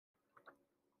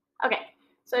Okay,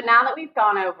 so now that we've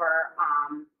gone over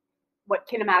what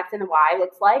kinematics in the Y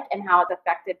looks like and how it's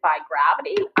affected by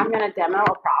gravity, I'm going to demo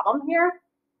a problem here.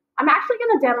 I'm actually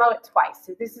going to demo it twice.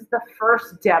 So this is the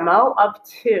first demo of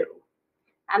two.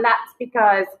 And that's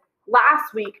because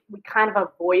last week we kind of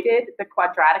avoided the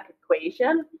quadratic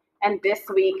equation. And this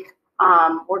week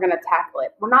we're going to tackle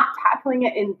it. We're not tackling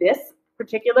it in this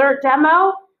particular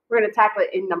demo. We're going to tackle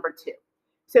it in number 2.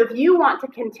 So if you want to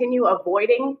continue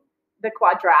avoiding the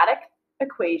quadratic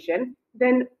equation,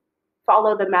 then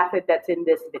follow the method that's in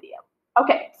this video.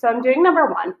 Okay, so I'm doing number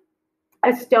 1.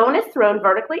 A stone is thrown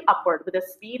vertically upward with a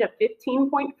speed of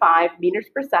 15.5 meters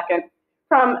per second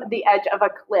from the edge of a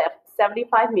cliff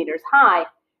 75 meters high.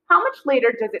 How much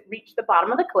later does it reach the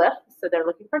bottom of the cliff? So they're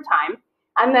looking for time.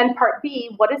 And then part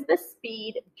B, what is the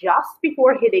speed just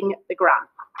before hitting the ground?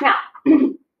 Now,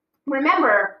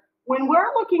 remember, when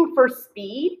we're looking for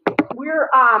speed, we're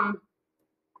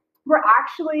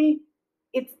actually,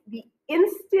 it's the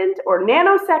instant or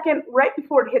nanosecond right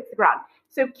before it hits the ground.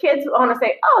 So kids want to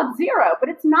say, oh, it's 0, but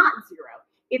it's not 0.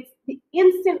 It's the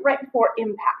instant right before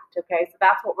impact, okay? So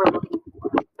that's what we're looking for.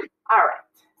 All right,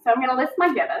 so I'm going to list my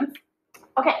givens.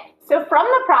 Okay, so from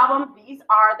the problem, these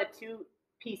are the two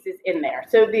pieces in there.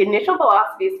 So the initial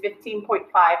velocity is 15.5,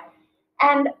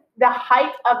 and the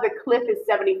height of the cliff is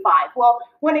 75. Well,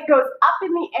 when it goes up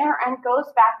in the air and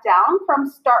goes back down from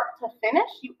start to finish,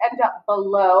 you end up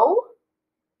below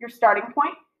your starting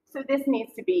point. So this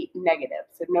needs to be negative.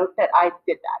 So note that I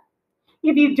did that.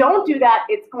 If you don't do that,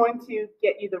 it's going to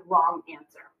get you the wrong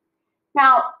answer.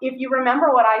 Now, if you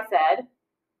remember what I said,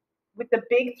 with the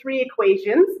big 3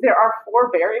 equations, there are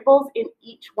 4 variables in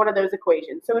each one of those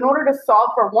equations. So in order to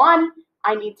solve for one,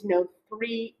 I need to know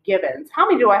 3 givens. How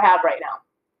many do I have right now?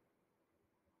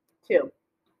 2.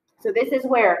 So this is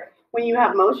where, when you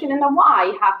have motion in the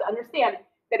Y, you have to understand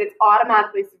that it's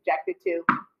automatically subjected to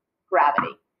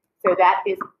gravity. So that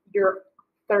is your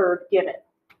 3rd given.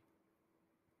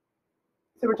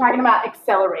 So we're talking about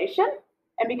acceleration,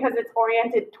 and because it's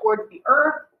oriented towards the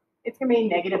Earth, it's going to be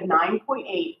negative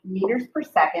 9.8 meters per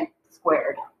second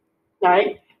squared. All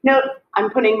right. Note,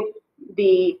 I'm putting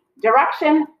the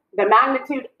direction, the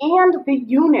magnitude, and the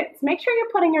units. Make sure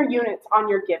you're putting your units on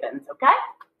your givens, okay?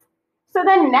 So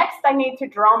then next, I need to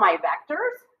draw my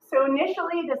vectors. So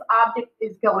initially, this object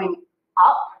is going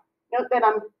up. Note that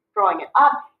I'm drawing it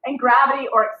up, and gravity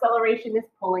or acceleration is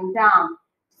pulling down.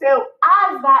 So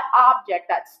as that object,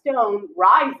 that stone,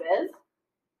 rises,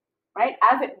 right,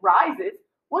 as it rises,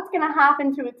 what's going to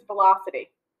happen to its velocity?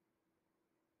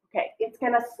 Okay, it's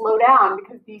going to slow down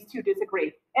because these two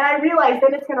disagree. And I realize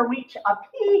that it's going to reach a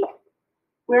peak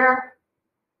where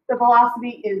the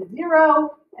velocity is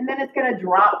 0, and then it's going to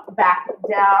drop back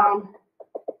down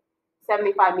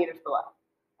 75 meters below.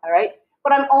 All right?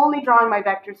 But I'm only drawing my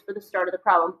vectors for the start of the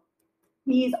problem.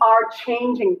 These are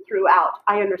changing throughout.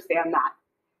 I understand that.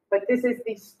 But this is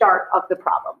the start of the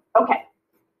problem. Okay.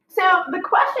 So the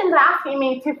question's asking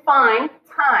me to find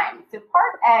time. So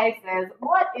part A says,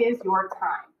 what is your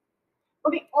time?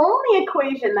 Well, the only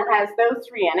equation that has those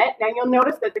 3 in it, now you'll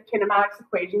notice that the kinematics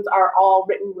equations are all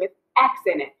written with x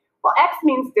in it. Well, x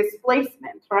means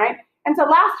displacement, right? And so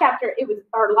last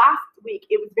week,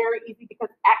 it was very easy because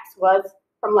x was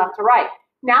from left to right.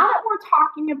 Now that we're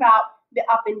talking about the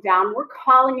up and down, we're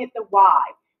calling it the y.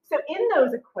 So in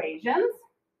those equations,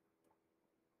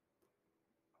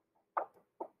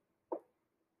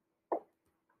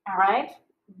 all right,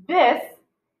 this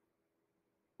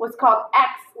was called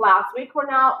x last week. We're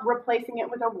now replacing it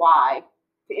with a y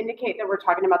to indicate that we're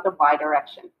talking about the y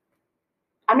direction.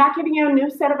 I'm not giving you a new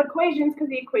set of equations because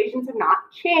the equations have not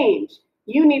changed.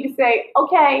 You need to say,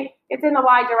 okay, it's in the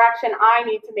y direction. I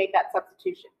need to make that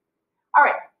substitution. All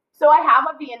right, so I have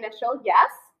a v initial, yes.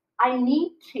 I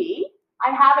need t.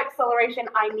 I have acceleration,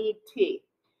 I need t.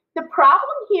 The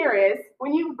problem here is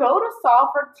when you go to solve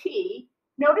for t,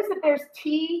 notice that there's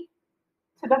t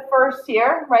to the first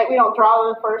here, right? We don't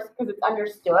draw the first because it's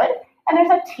understood. And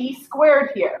there's a t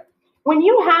squared here. When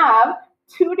you have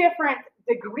 2 different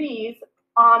degrees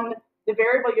on the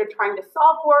variable you're trying to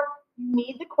solve for, you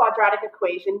need the quadratic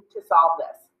equation to solve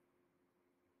this.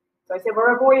 So I said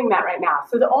we're avoiding that right now.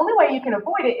 So the only way you can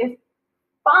avoid it is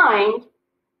find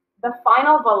the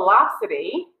final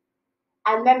velocity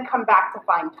and then come back to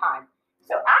find time.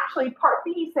 So actually part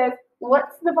B says,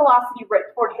 what's the velocity right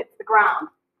before it hits the ground?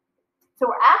 So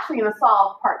we're actually going to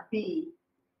solve part B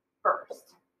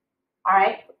first. All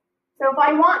right. So if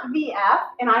I want VF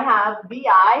and I have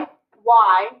VI,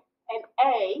 Y, and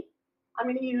A, I'm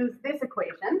going to use this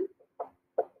equation.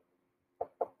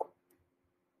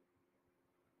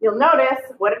 You'll notice,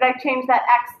 what did I change that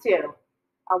X to?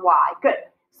 A Y. Good.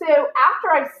 So after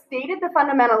I've stated the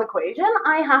fundamental equation,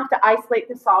 I have to isolate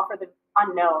to solve for the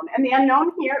unknown. And the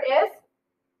unknown here is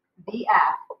VF.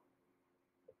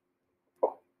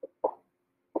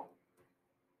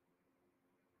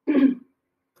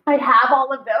 I have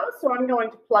all of those, so I'm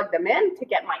going to plug them in to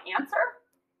get my answer.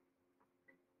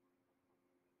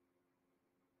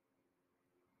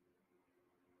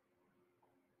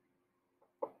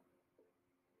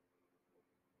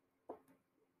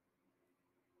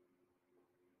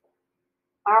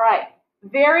 All right,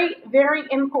 very, very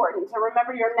important to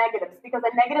remember your negatives, because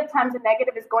a negative times a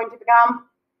negative is going to become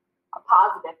a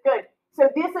positive. Good. So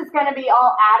this is going to be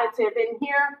all additive in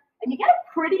here, and you get a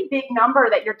pretty big number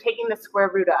that you're taking the square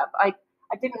root of. I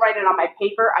didn't write it on my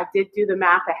paper. I did do the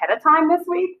math ahead of time this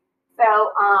week, so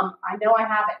I know I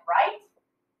have it right.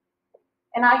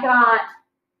 And I got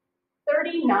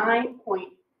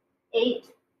 39.88.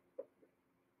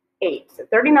 So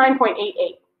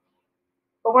 39.88.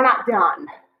 But we're not done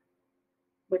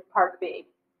with part B.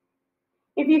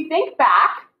 If you think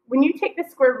back, when you take the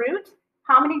square root,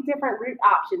 how many different root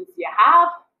options do you have?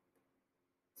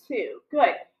 2.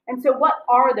 Good. And so what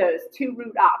are those 2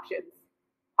 root options?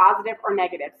 Positive or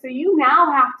negative? So you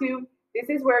now have to, this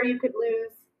is where you could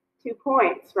lose 2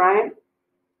 points, right?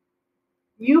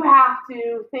 You have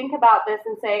to think about this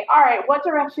and say, all right, what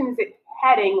direction is it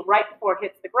heading right before it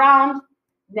hits the ground?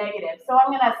 Negative. So I'm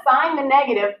going to assign the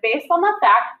negative based on the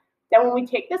fact that when we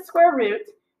take the square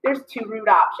root, there's 2 root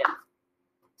options.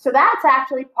 So that's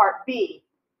actually part B.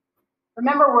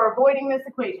 Remember, we're avoiding this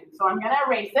equation, so I'm going to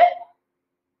erase it.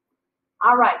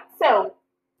 All right, so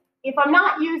if I'm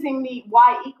not using the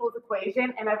y equals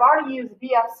equation, and I've already used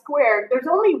VF squared, there's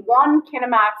only one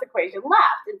kinematics equation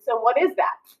left. And so what is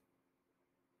that?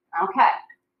 Okay.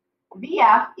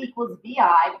 VF equals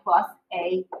VI plus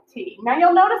AT. Now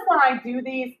you'll notice when I do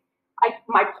these,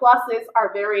 my pluses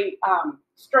are very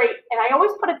straight, and I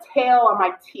always put a tail on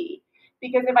my T,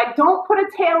 because if I don't put a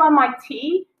tail on my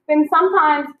T, then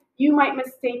sometimes you might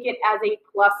mistake it as a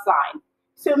plus sign.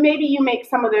 So maybe you make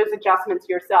some of those adjustments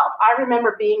yourself. I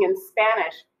remember being in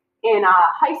Spanish in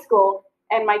high school,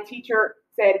 and my teacher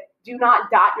said, do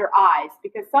not dot your I's,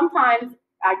 because sometimes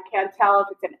I can't tell if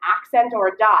it's an accent or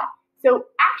a dot. So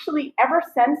actually, ever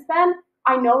since then,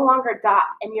 I no longer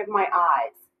dot any of my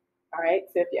I's. All right,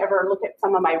 so if you ever look at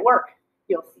some of my work,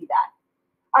 you'll see that.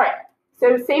 All right,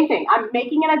 so same thing. I'm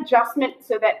making an adjustment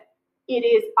so that it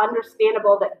is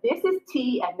understandable that this is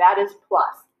T and that is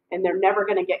plus, and they're never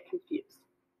going to get confused.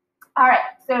 All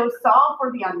right, so solve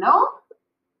for the unknown.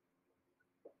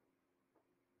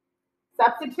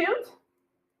 Substitute.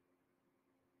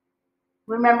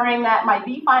 Remembering that my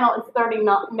B final is 30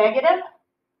 negative.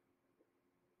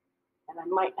 And I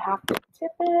might have to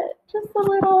tip it just a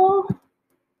little.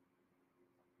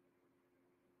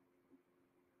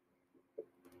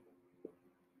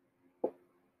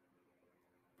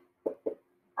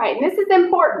 All right, and this is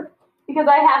important because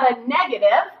I have a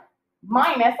negative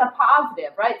minus a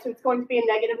positive, right? So it's going to be a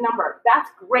negative number. That's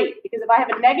great, because if I have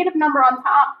a negative number on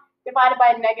top divided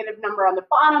by a negative number on the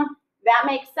bottom, that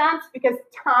makes sense, because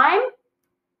time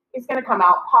is going to come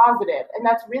out positive. And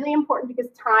that's really important because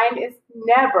time is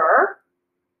never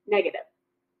negative.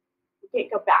 You can't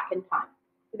go back in time.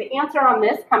 So the answer on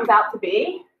this comes out to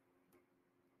be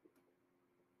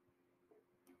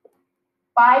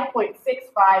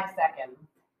 5.65 seconds.